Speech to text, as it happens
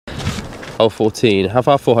Hole 14. How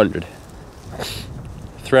far? 400.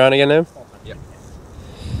 3 iron again now? Yep.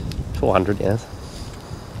 400, yes.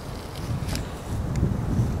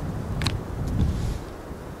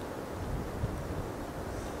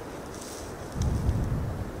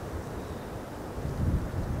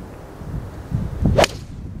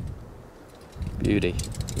 Beauty.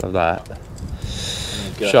 Love that.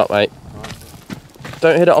 Shot, mate.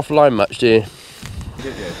 Don't hit it off the line much, do you?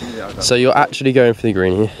 So you're actually going for the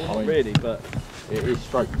green here? Not really, but it is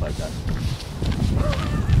stroked like that.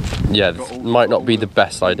 Yeah, this might not be the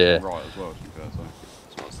best idea. Right as well, to be fair, so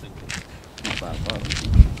That's what I was thinking. not bad.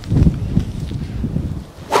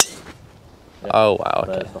 Oh wow,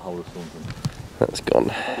 okay. There's the whole of Saunton. That's gone.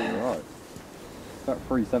 Right. About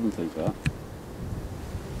 370, sir.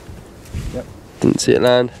 Yep. Didn't see it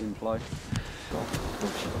land. In play.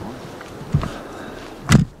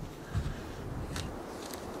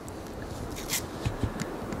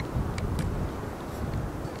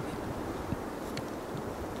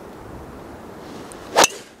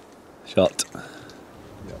 Shot.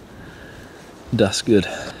 That's good.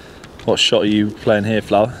 What shot are you playing here,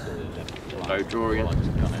 Flower? Low draw again.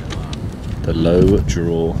 The low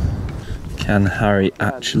draw. Can Harry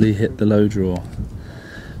actually hit the low draw?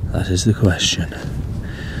 That is the question.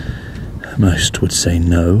 Most would say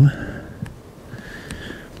no.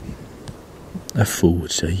 A fool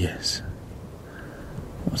would say yes.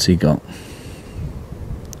 What's he got?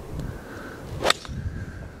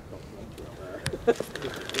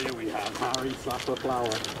 Here we have Harry slap a flower.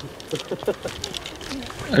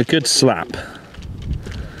 A good slap.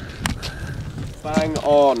 Bang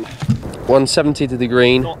on. 170 to the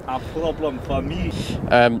green. Not a problem for me.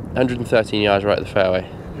 113 yards right at the fairway.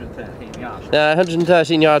 113 yards.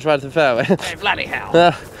 113 yards right at the fairway. Hey, bloody hell.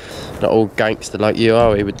 Not all gangster like you,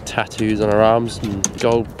 are we? With tattoos on our arms and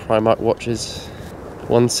gold Primark watches.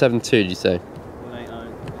 172, did you say?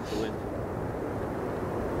 180. It's a win.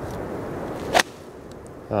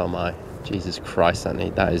 Oh my, Jesus Christ,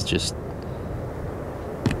 Anthony, that is just...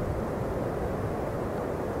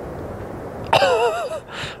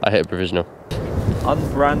 I hit a provisional.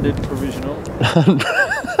 Unbranded provisional.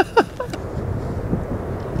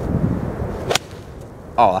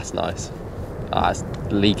 Oh, that's nice. Ah, it's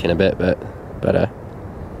leaking a bit, but better.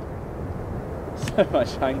 So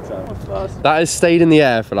much hang time. That has stayed in the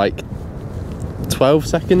air for like 12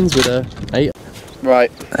 seconds with a 8.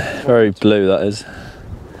 Right. Very blue, that is.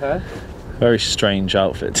 Huh? Very strange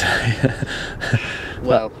outfit.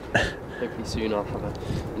 Well, hopefully soon I'll have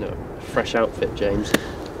a fresh outfit, James.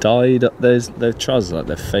 Dyed up, their trousers like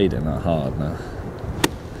they're fading that hard now.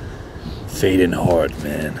 Fading hard,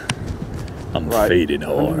 man. I'm fading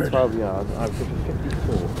hard. 12 yards, I've got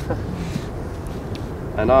 54.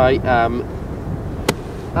 And I am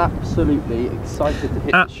absolutely excited to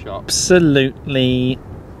hit this shot.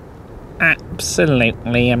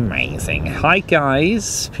 Absolutely amazing. Hi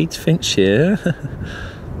guys, Pete Finch here.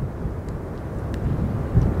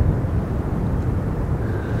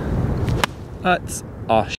 That's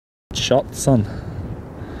a shot, son.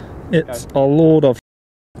 It's a load of.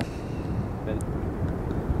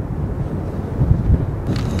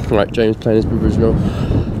 Right, James playing his provisional.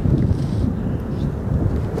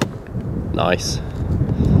 Nice.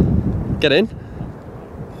 Get in.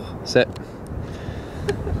 Sit.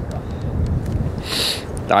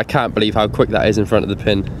 I can't believe how quick that is in front of the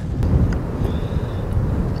pin.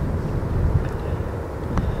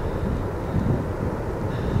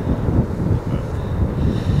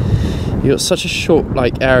 You've got such a short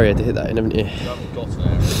area to hit that in, haven't you? You haven't got an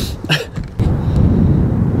area.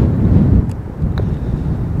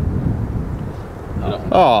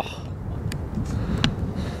 Oh.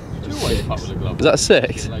 Is that a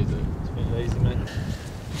 6?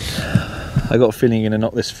 I got a feeling you're going to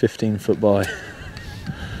knock this 15-foot by.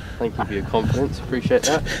 Thank you for your confidence, appreciate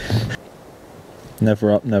that.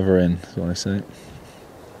 Never up, never in, is what I say.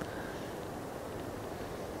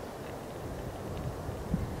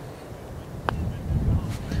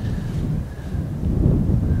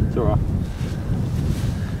 It's alright.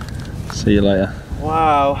 See you later.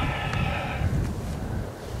 Wow.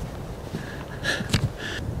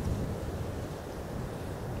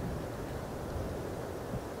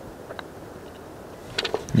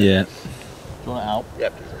 Yeah. Do you want it out?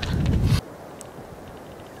 Yep.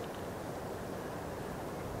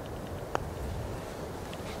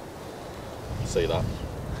 See that?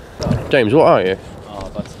 James, what are you? Oh,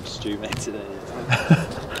 I've had some stew made today.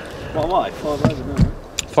 What am I? 5 over now, right?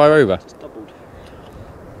 5 over. Just doubled.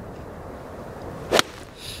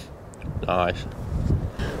 Nice.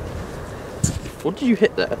 What did you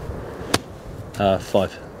hit there?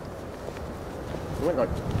 5. It went like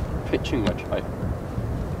pitching much, mate.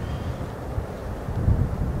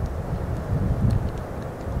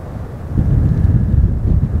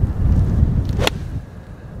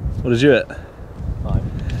 What did you hit? 5.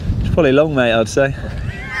 It's probably long, mate, I'd say.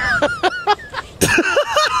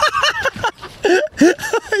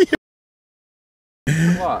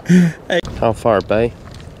 What? How far, Bay?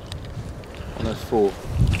 And that's 4.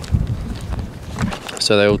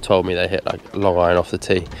 So they all told me they hit like long iron off the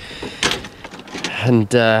tee. And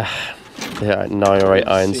they hit like 9 or 8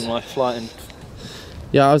 irons. See my flight and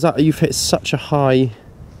Yeah, I was like, you've hit such a high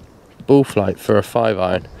ball flight for a 5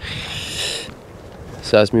 iron.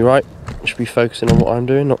 Serves me right. I should be focusing on what I'm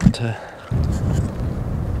doing, not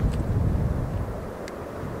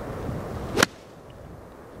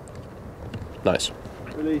Nice.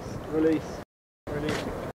 release, release, release.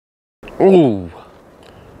 Ooh,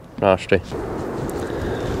 nasty. Do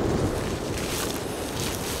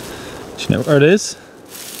you know where it is?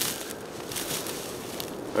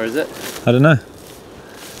 Where is it? I don't know.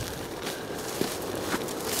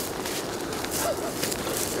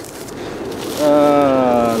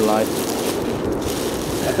 Light.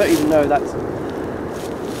 I don't even know that's.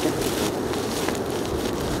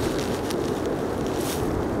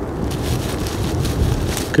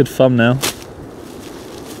 Good thumbnail.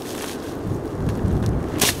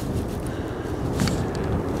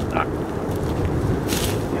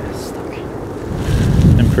 Yeah, stuck.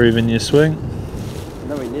 Improving your swing.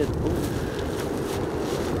 Nowhere near the ball.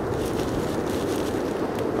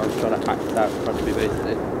 I was trying to act out in front of me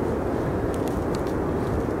basically.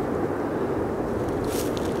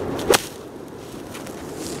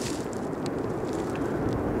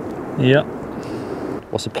 Yep.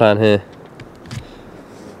 What's the plan here?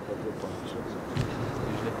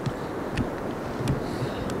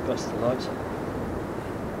 Bust the lights.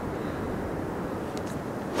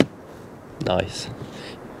 Nice.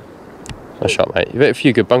 Nice shot, mate. You've hit a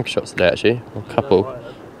few good bunker shots today, actually. A couple.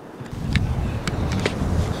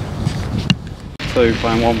 2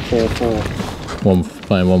 playing 144. One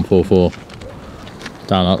playing 144.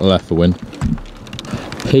 Down out the left for win.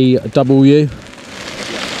 PW.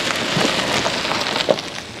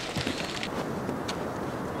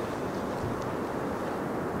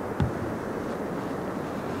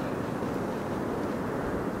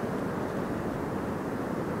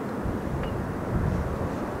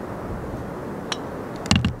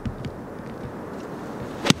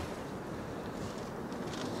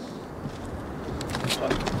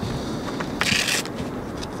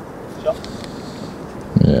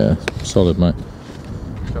 Yeah, solid, mate.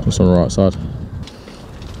 Just on the right side.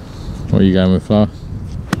 What are you going with, Flower?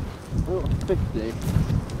 50.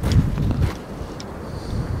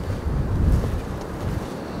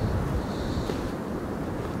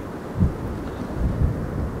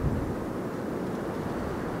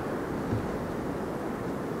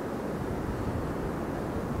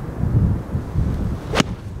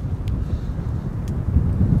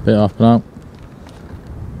 Bit up and out.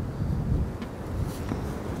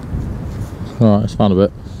 Alright, it's fun a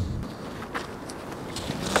bit.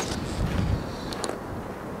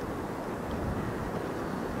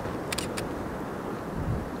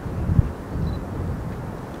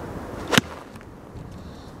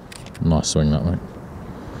 Nice swing that, mate.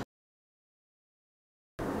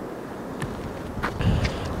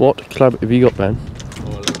 What club have you got, Ben?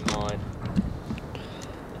 9.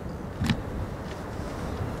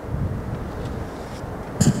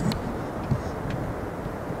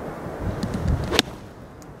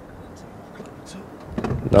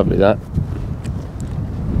 Lovely that.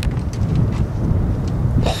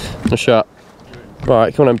 A shot.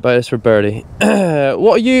 Right, come on then, base for birdie.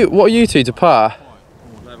 What are you two to par?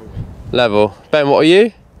 Level. Level. Ben, what are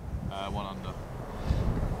you? 1 under.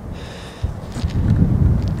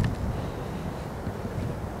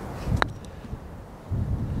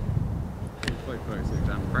 Play 36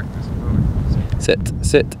 and practice as well.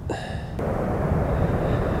 Sit.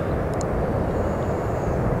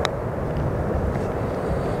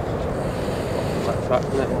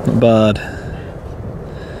 Not bad.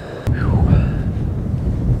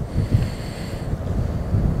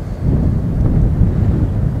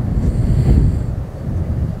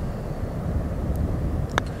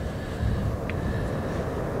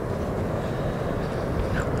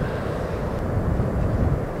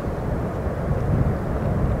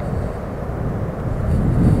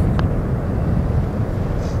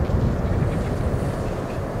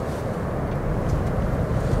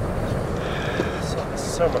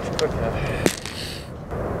 So much quicker.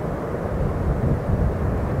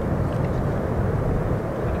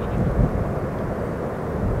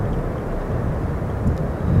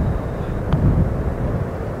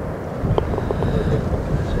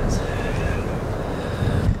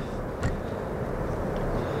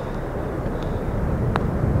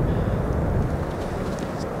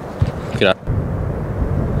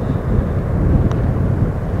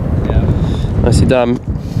 Nicely done.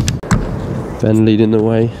 Ben leading the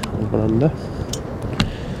way, 1 under.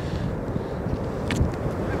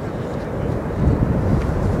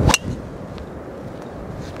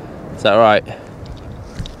 Is that right?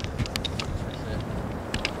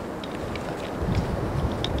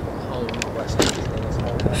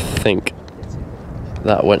 I think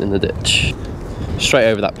that went in the ditch. Straight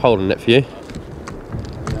over that pole in it for you. Yeah,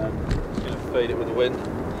 just gonna feed it with the wind.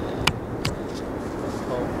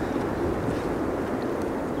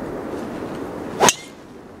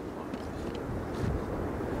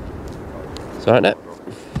 It's alright, Nick.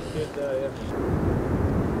 Good day, yeah.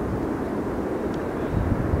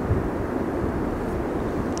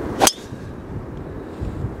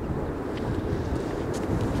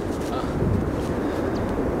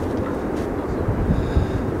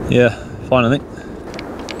 Yeah, fine, I think.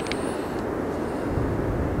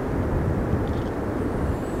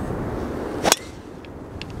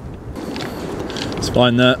 It's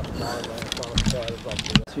fine there.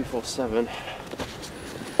 247.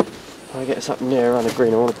 When I get us up near around the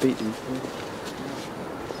green, I want to beat them.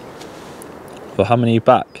 Well, how many are you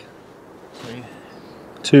back? 2.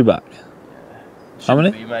 2 back. How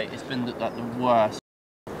many? Be, mate. It's been like the worst.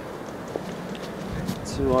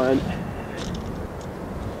 2 iron.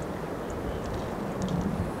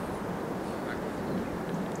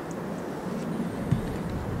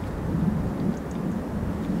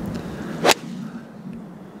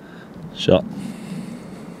 Shot.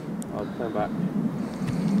 I'll turn back.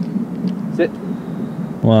 Sit.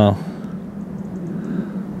 Wow.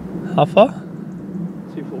 How far?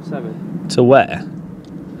 247. To where?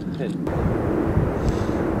 Pin.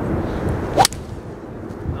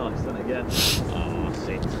 Nice, done again. Oh,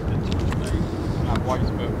 shit. That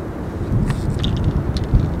white's book.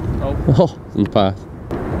 Oh, in the path.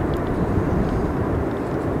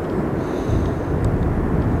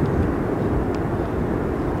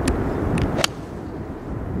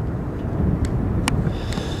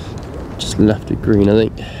 Just left of green, I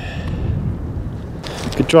think.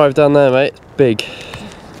 Good drive down there, mate. It's big.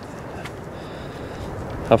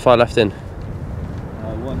 How far left in?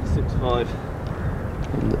 165.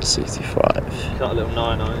 65. Cut a little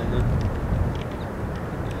 9 iron in there.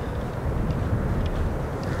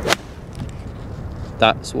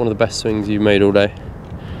 That's one of the best swings you've made all day.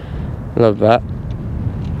 Love that.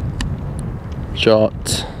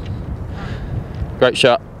 Shot. Great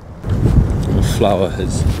shot. The flower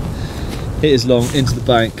has hit his long into the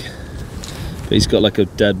bank, but he's got like a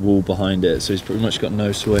dead wall behind it, so he's pretty much got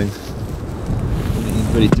no swing. He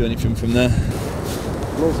didn't really do anything from there.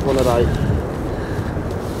 Nice one of eight.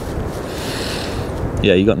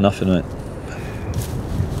 Yeah, you got nothing, mate.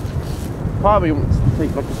 Part of me wants to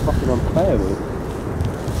think like a fucking unplayable.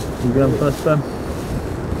 You going first, Ben?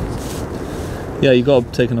 Yeah, you got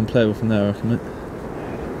to take an unplayable from there, I reckon, mate.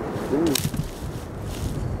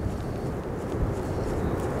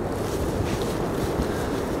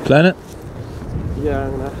 Playing it? Yeah,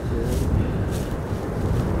 I'm gonna have to.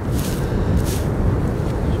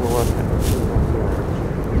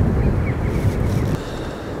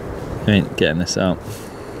 You ain't getting this out.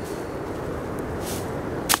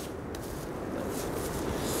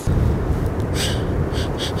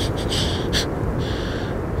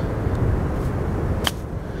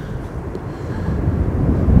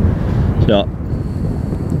 Shot.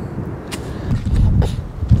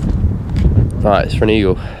 Right, it's for an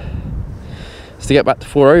eagle. It's to get back to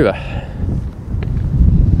 4 over. I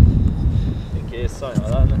think it is something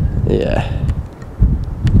like that, isn't it? Yeah.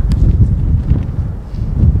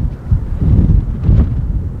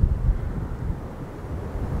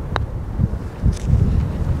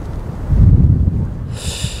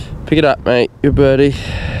 Pick it up, mate. Good birdie.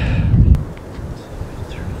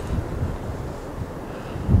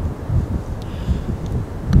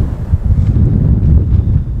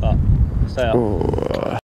 Stay up.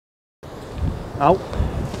 Oh. Out.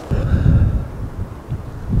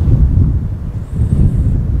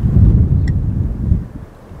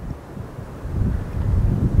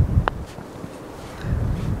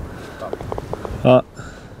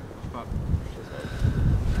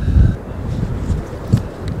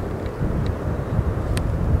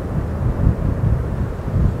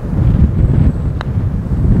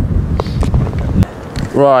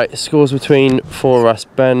 Right, scores between 4 of us.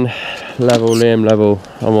 Ben level, Liam level,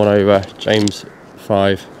 I'm 1 over. James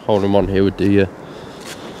 5. Holding 1 here would do you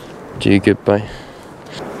good, bye.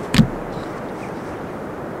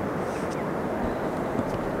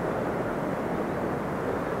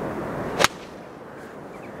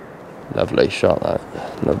 Lovely shot, that.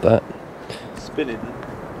 Love that. Spinning.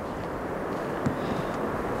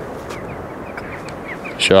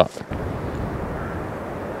 Shot.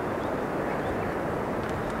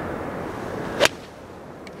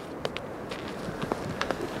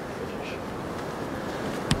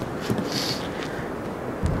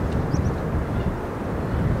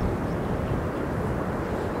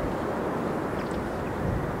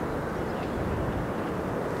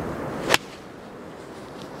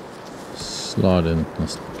 Sliding,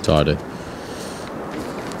 that's tidy.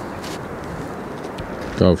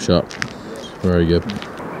 Golf shot, very good.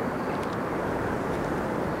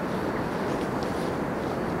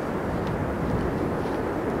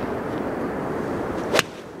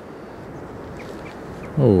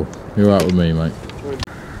 Oh, you're out with me, mate.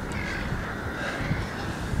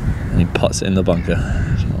 And he puts it in the bunker.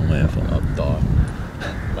 That's what I'm waiting for. I'd die.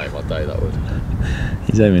 Make my day, that would.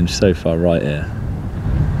 He's aiming so far right here.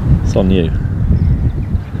 It's on you.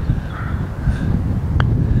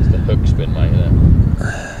 It's the hook spin, mate, isn't it?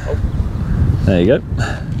 Oh. There you go.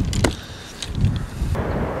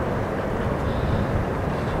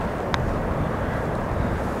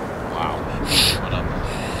 Wow. Well done.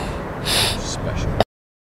 Special.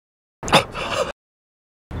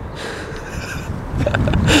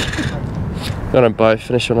 Go on, bye.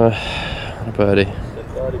 Finish on a birdie. The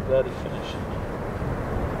birdie finish.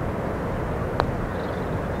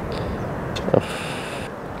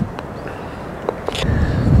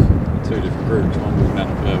 Two different groups, one looking down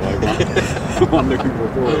the fairway, one looking for a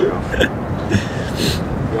ball.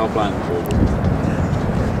 We are playing the ball.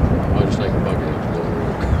 I'll just take a buggy and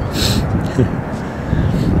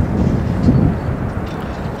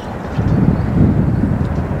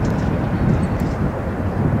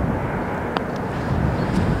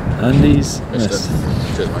And he's missed missed.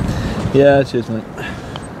 it. Cheers, mate. Yeah, cheers, mate.